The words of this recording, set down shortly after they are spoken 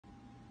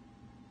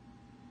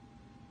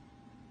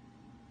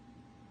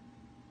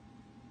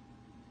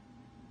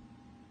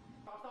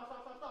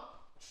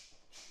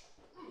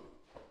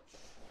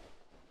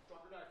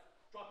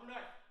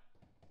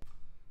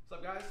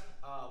up, guys?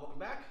 Welcome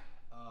back.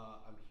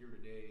 I'm here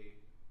today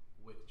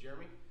with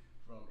Jeremy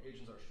from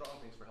Asians Are Strong.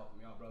 Thanks for helping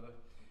me out, brother.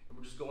 And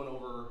we're just going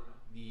over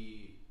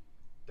the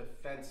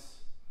defense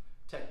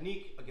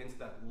technique against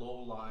that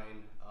low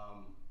line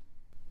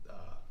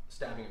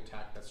stabbing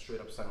attack that's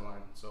straight up center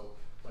line. So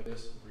like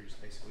this, we're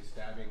just basically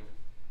stabbing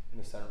in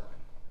the center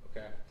line,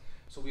 okay?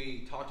 So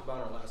we talked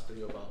about in our last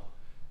video about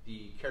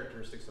the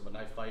characteristics of a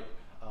knife fight.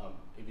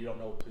 If you don't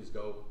know, please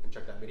go and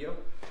check that video.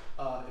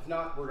 If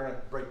not, we're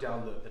gonna break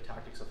down the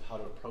tactics of how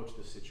to approach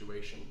this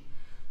situation.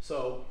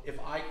 So if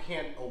I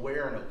can't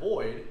aware and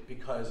avoid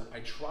because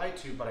I try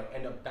to, but I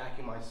end up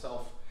backing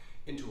myself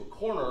into a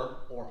corner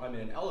or I'm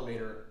in an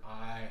elevator,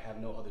 I have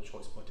no other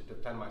choice but to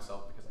defend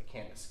myself because I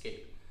can't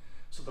escape.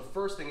 So the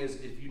first thing is,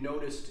 if you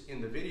noticed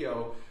in the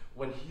video,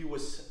 when he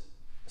was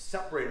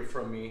separated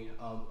from me,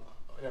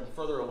 and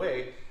further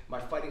away, my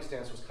fighting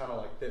stance was kind of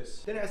like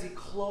this. Then as he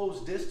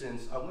closed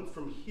distance, I went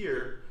from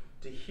here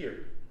to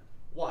here.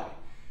 Why?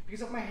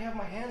 Because if I have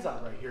my hands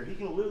out right here, he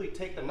can literally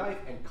take the knife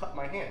and cut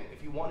my hand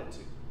if he wanted to.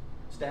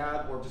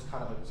 Stab or just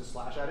kind of like just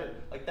slash at it,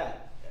 like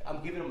that.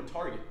 I'm giving him a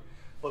target.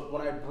 But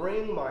when I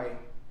bring my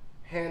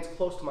hands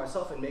close to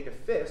myself and make a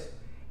fist,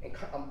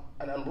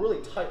 and I'm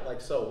really tight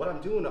like so, what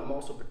I'm doing, I'm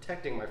also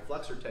protecting my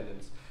flexor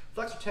tendons.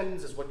 Flexor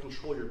tendons is what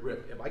control your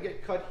grip. If I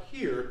get cut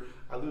here,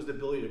 I lose the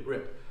ability to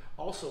grip.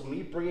 Also,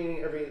 me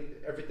bringing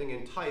everything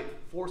in tight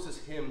forces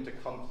him to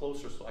come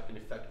closer so I can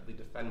effectively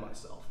defend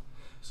myself.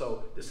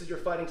 So this is your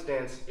fighting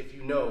stance if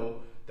you know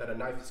that a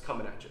knife is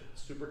coming at you.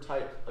 Super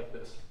tight like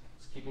this.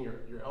 Just keeping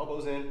your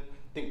elbows in.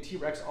 Think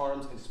T-Rex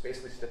arms and just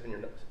basically sniffing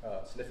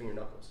your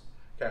knuckles.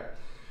 Okay.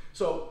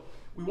 So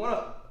we want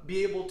to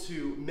be able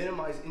to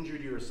minimize injury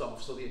to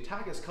yourself. So the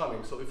attack is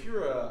coming. So if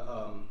you're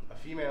a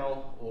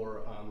female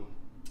or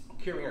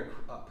carrying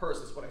a purse,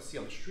 that's what I see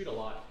on the street a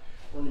lot.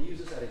 We're going to use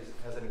this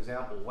as an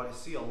example. What I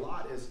see a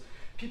lot is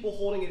people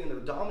holding it in their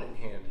dominant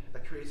hand.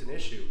 That creates an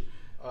issue.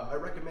 I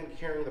recommend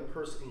carrying the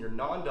purse in your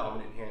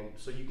non-dominant hand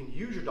so you can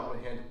use your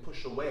dominant hand to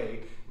push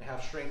away and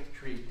have strength to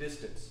create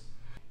distance.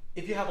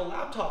 If you have a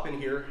laptop in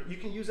here, you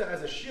can use that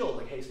as a shield.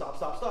 Like, hey, stop,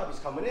 stop, stop, he's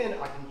coming in.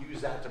 I can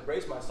use that to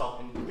brace myself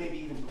and maybe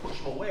even push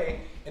him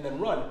away and then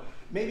run.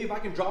 Maybe if I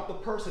can drop the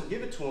purse and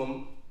give it to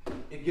him,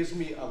 it gives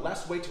me a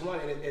less weight to run,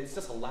 and it's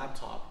just a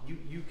laptop.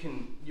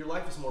 Your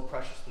life is more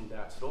precious than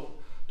that, so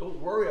don't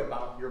worry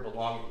about your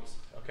belongings,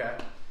 okay?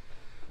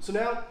 So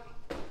now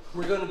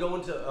we're going to go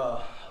into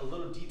a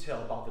little detail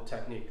about the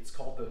technique. It's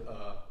called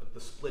the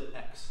split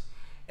X.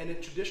 And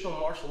in traditional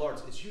martial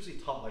arts, it's usually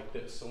taught like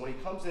this. So when he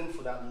comes in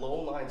for that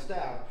low line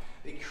stab,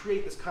 they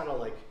create this kind of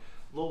like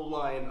low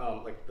line,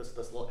 like this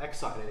little X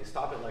sign, and they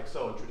stop it like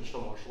so in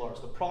traditional martial arts.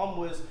 The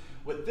problem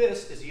with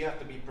this is you have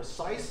to be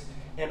precise,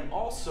 and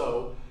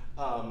also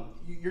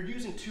you're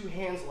using two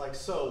hands like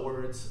so,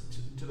 where it's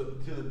to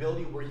the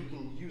ability where he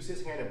can use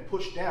his hand and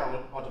push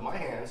down onto my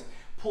hands,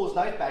 pull his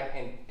knife back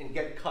and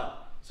get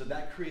cut. So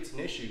that creates an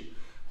issue.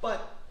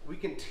 But we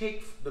can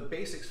take the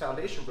basics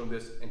foundation from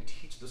this and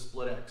teach the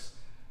split X.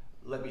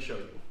 Let me show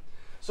you.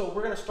 So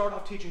we're going to start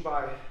off teaching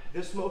by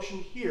this motion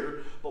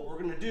here. What we're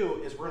going to do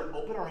is we're going to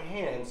open our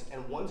hands,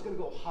 and one's going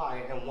to go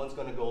high and one's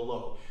going to go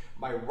low.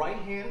 My right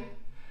hand,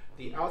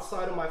 the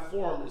outside of my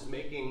forearm is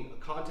making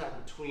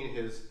contact between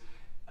his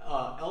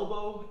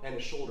elbow and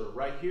his shoulder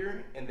right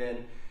here, and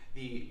then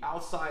the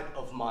outside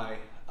of my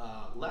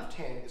left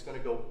hand is going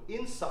to go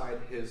inside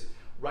his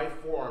right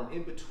forearm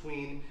in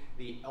between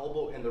the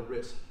elbow and the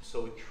wrist.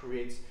 So it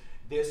creates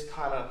this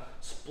kind of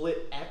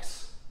split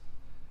X,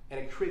 and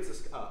it creates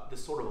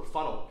this sort of a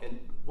funnel. And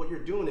what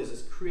you're doing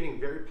is creating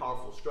very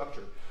powerful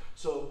structure.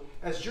 So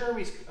as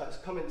Jeremy's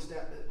coming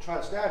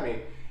trying to stab me,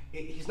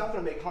 he's not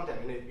going to make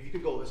contact. And if you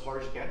can go as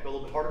hard as you can, go a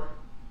little bit harder,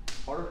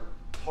 harder,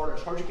 harder,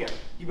 as hard as you can.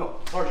 Keep going,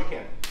 as hard as you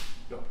can.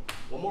 Go.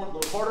 One more, a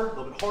little harder, a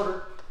little bit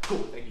harder. Cool,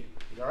 thank you.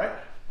 You all right?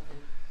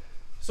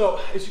 So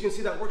as you can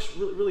see, that works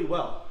really, really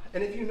well.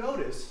 And if you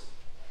notice,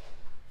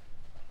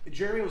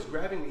 Jeremy was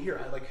grabbing me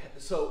here.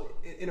 So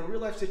in a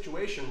real life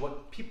situation,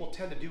 what people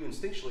tend to do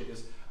instinctually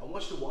is, I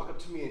want you to walk up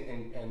to me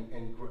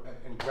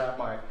and grab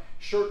my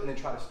shirt and then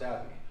try to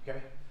stab me,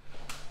 okay?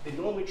 They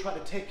normally try to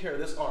take care of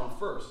this arm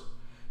first.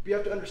 But you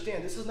have to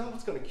understand, this is not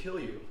what's going to kill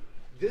you.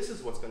 This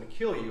is what's going to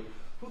kill you.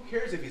 Who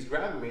cares if he's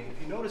grabbing me?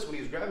 If you notice when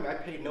he was grabbing me, I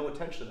paid no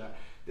attention to that.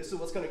 This is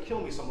what's going to kill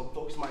me, so I'm going to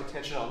focus my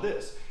attention on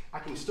this. I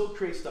can still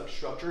create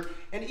structure,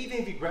 and even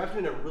if he grabs me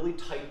in a really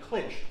tight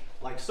clinch,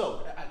 like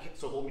so,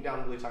 so hold me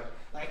down really tight.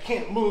 Like I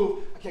can't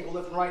move, I can't go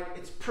left and right,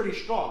 it's pretty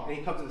strong. And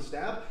he comes in to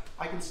stab,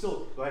 I can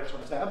still, go ahead, try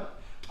to stab.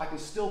 I can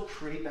still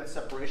create that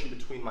separation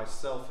between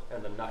myself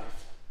and the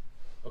knife,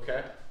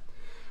 okay?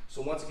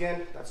 So once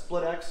again, that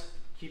split X,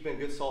 keeping a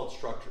good solid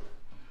structure.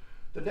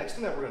 The next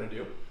thing that we're going to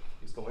do,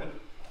 please go in.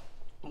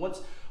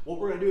 What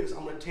we're going to do is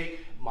I'm going to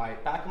take my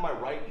back of my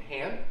right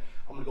hand,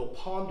 I'm going to go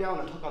palm down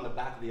and hook on the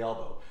back of the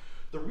elbow.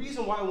 The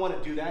reason why I want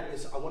to do that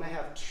is I want to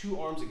have two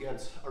hands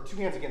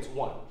against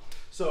one.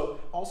 So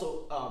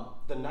also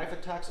the knife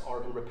attacks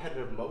are in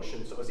repetitive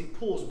motion. So as he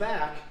pulls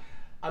back,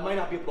 I might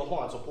not be able to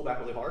hold on. So pull back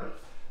really hard,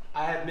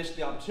 I have missed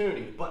the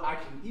opportunity, but I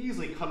can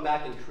easily come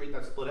back and create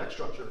that split X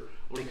structure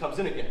when he comes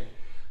in again.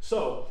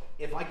 So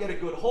if I get a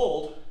good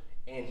hold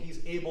and he's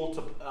able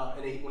to,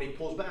 when he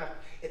pulls back,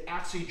 it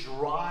actually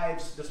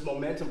drives this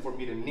momentum for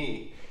me to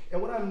knee.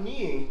 And what I'm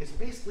kneeing is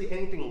basically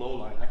anything low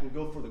line. I can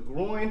go for the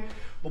groin,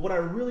 but what I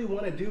really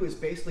want to do is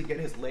basically get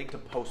his leg to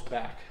post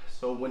back.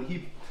 So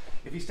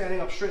if he's standing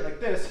up straight like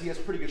this, he has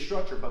pretty good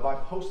structure, but if I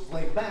post his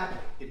leg back,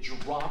 it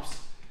drops.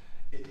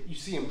 You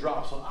see him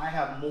drop, so I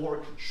have more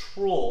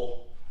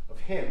control of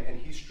him, and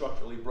he's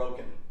structurally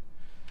broken.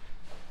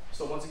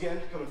 So once again,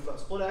 coming from that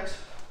split X,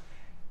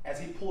 as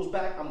he pulls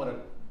back, I'm gonna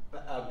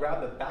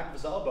grab the back of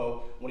his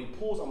elbow. When he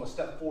pulls, I'm gonna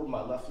step forward with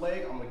my left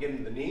leg, I'm gonna get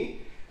into the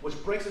knee,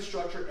 which breaks the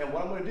structure, and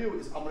what I'm gonna do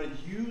is I'm gonna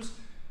use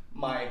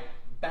my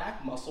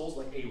back muscles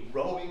like a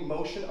rowing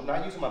motion. I'm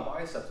not using my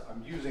biceps,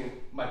 I'm using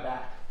my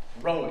back,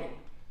 rowing.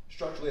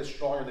 Structurally, it's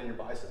stronger than your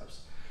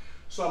biceps.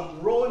 So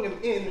I'm rowing him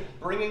in,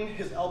 bringing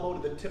his elbow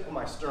to the tip of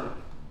my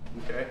sternum,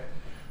 okay?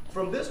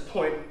 From this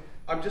point,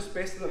 I'm just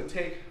basically gonna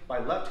take my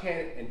left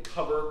hand and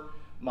cover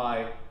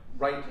my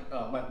right,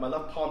 my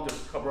left palm to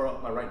cover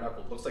up my right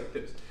knuckle. Looks like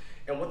this.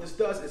 And what this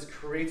does is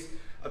creates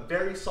a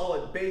very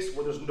solid base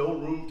where there's no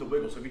room to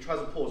wiggle. So if he tries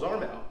to pull his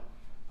arm out,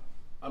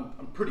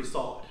 I'm pretty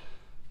solid,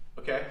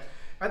 okay?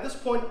 At this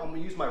point, I'm gonna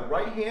use my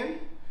right hand,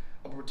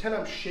 I'm gonna pretend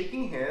I'm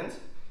shaking hands,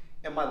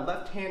 and my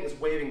left hand is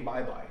waving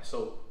bye-bye.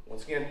 So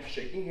once again,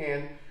 shaking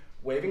hand,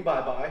 waving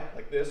bye-bye,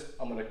 like this.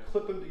 I'm gonna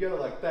clip them together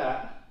like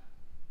that,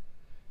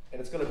 and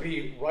it's gonna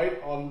be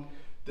right on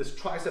this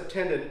tricep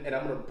tendon, and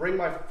I'm gonna bring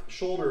my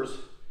shoulders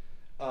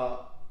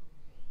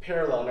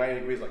parallel 90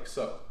 degrees like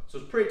so. So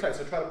it's pretty tight,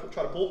 so try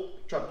to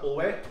pull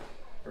away,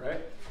 all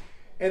right?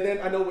 And then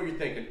I know what you're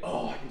thinking,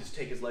 oh, I can just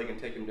take his leg and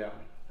take him down.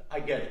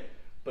 I get it,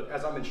 but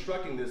as I'm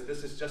instructing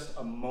this is just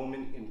a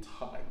moment in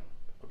time,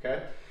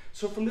 okay?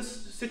 So from this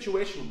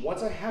situation,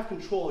 once I have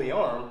control of the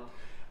arm,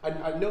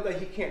 I know that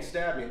he can't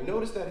stab me.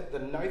 Notice that the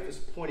knife is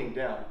pointing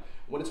down.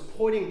 When it's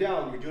pointing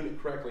down, you're doing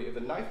it correctly. If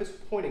the knife is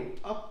pointing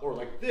up or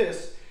like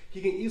this,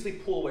 he can easily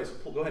pull away. So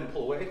go ahead and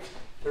pull away.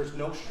 There's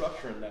no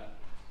structure in that,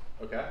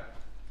 okay?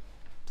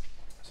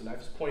 So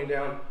knife is pointing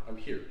down, I'm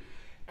here.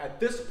 At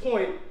this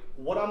point,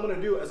 what I'm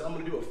gonna do is I'm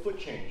gonna do a foot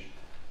change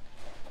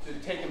to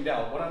take him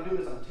down. What I'm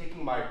doing is I'm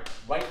taking my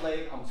right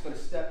leg, I'm just gonna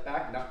step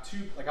back, not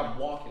too, like I'm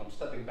walking, I'm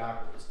stepping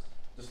backwards,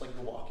 just like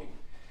you're walking.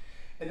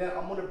 And then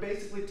I'm gonna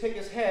basically take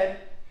his head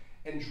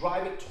and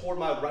drive it toward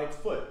my right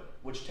foot,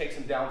 which takes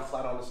him down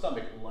flat on the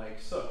stomach,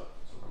 like so.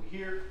 So from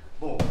here,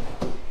 boom.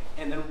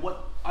 And then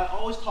what I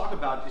always talk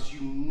about is you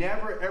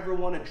never ever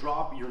want to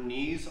drop your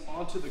knees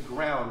onto the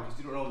ground because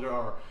you don't know if there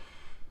are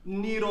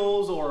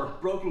needles or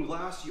broken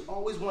glass. You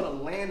always want to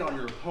land on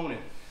your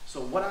opponent.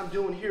 So what I'm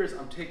doing here is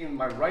I'm taking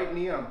my right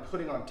knee and I'm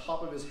putting on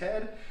top of his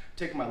head,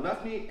 taking my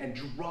left knee and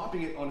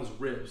dropping it on his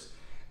ribs.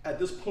 At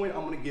this point,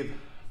 I'm going to give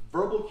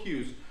verbal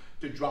cues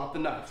to drop the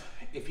knife.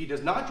 If he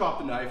does not drop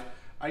the knife,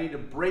 I need to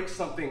break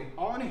something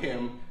on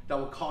him that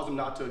will cause him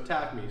not to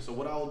attack me. So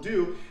what I'll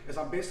do is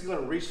I'm basically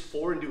gonna reach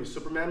forward and do a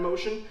Superman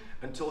motion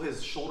until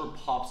his shoulder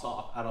pops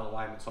off out of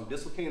alignment. So I'm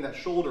dislocating that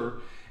shoulder.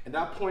 At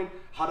that point,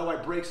 how do I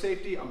break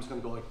safety? I'm just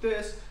gonna go like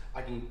this.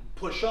 I can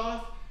push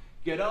off,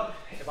 get up.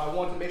 If I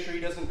want to make sure he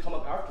doesn't come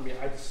up after me,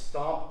 I just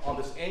stomp on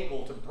this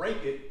ankle to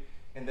break it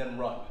and then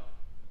run,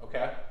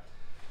 okay?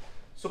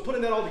 So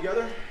putting that all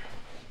together,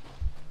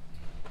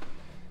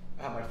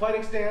 I have my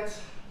fighting stance.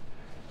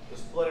 The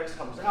split X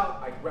comes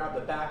out, I grab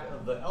the back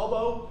of the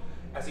elbow.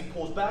 As he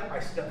pulls back, I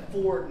step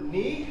forward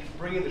knee,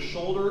 bringing the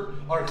shoulder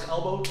or his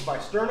elbow to my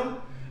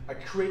sternum. I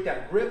create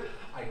that grip,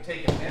 I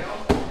take him down,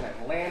 and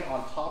I land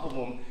on top of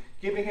him,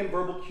 giving him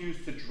verbal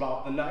cues to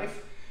drop the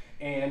knife.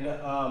 And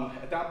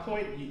at that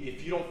point,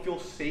 if you don't feel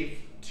safe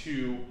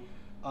to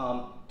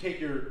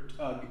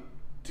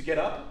to get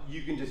up,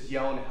 you can just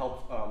yell and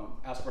help,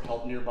 ask for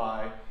help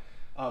nearby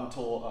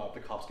until the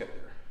cops get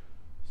there.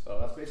 So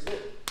that's basically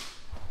it.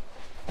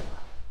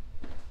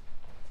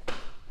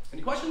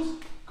 Any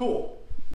questions? Cool.